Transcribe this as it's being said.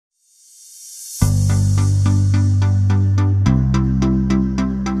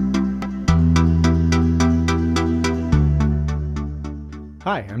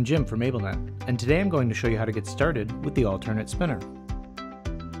Hi, I'm Jim from AbleNet, and today I'm going to show you how to get started with the All-Turn-It Spinner.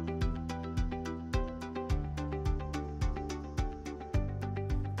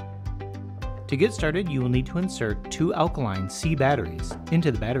 To get started, you will need to insert two alkaline C batteries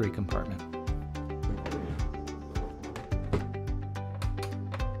into the battery compartment.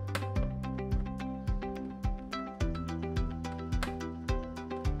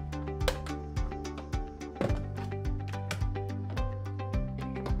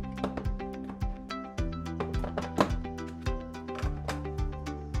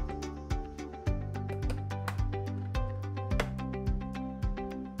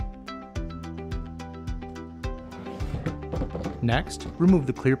 Next, remove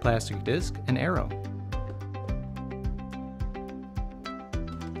the clear plastic disc and arrow.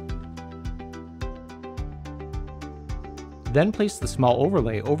 Then place the small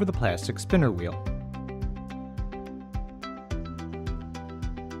overlay over the plastic spinner wheel.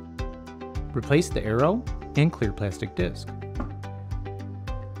 Replace the arrow and clear plastic disc.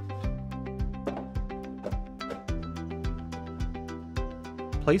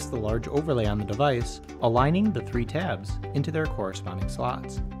 Place the large overlay on the device, aligning the three tabs into their corresponding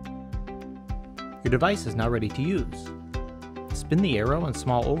slots. Your device is now ready to use. Spin the arrow and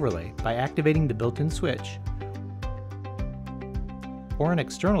small overlay by activating the built-in switch or an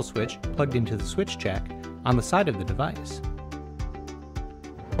external switch plugged into the switch jack on the side of the device.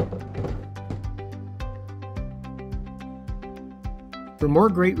 For more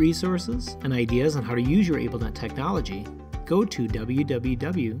great resources and ideas on how to use your AbleNet technology, go to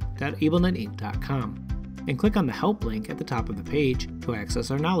www.ablenetinc.com and click on the Help link at the top of the page to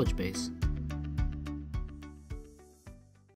access our knowledge base.